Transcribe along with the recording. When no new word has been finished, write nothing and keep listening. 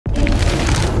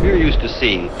We're used to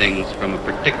seeing things from a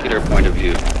particular point of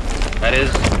view. That is,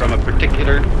 from a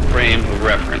particular frame of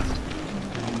reference.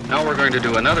 Now we're going to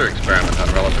do another experiment on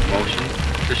relative motion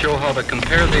to show how to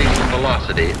compare the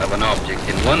velocity of an object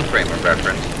in one frame of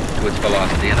reference to its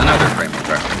velocity in another frame of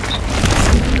reference.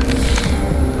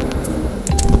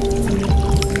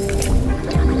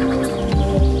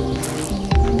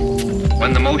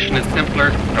 When the motion is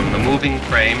simpler from the moving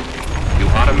frame, you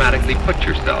automatically put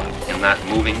yourself in that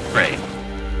moving frame.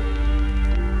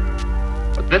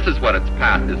 But this is what its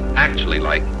path is actually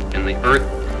like in the Earth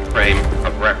frame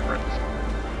of reference.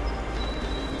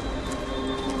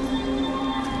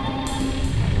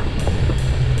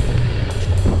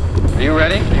 Are you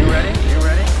ready? Are you ready? Are you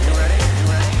ready? Are you ready?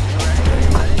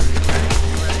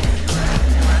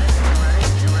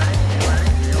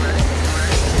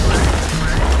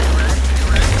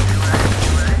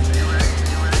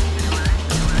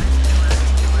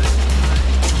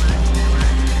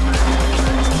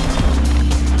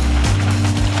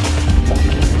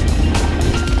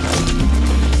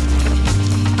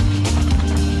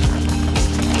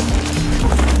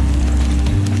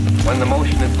 When the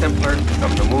motion is simpler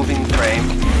from the moving frame,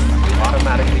 you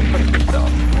automatically put yourself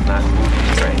in that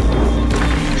moving frame.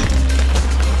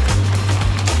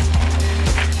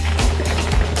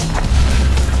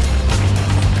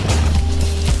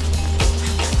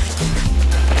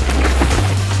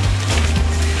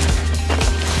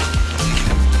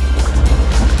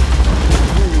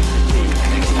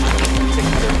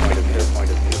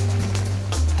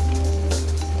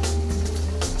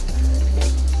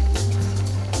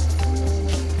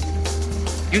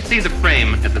 You see the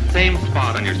frame at the same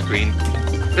spot on your screen.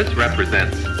 This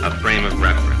represents a frame of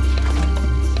reference.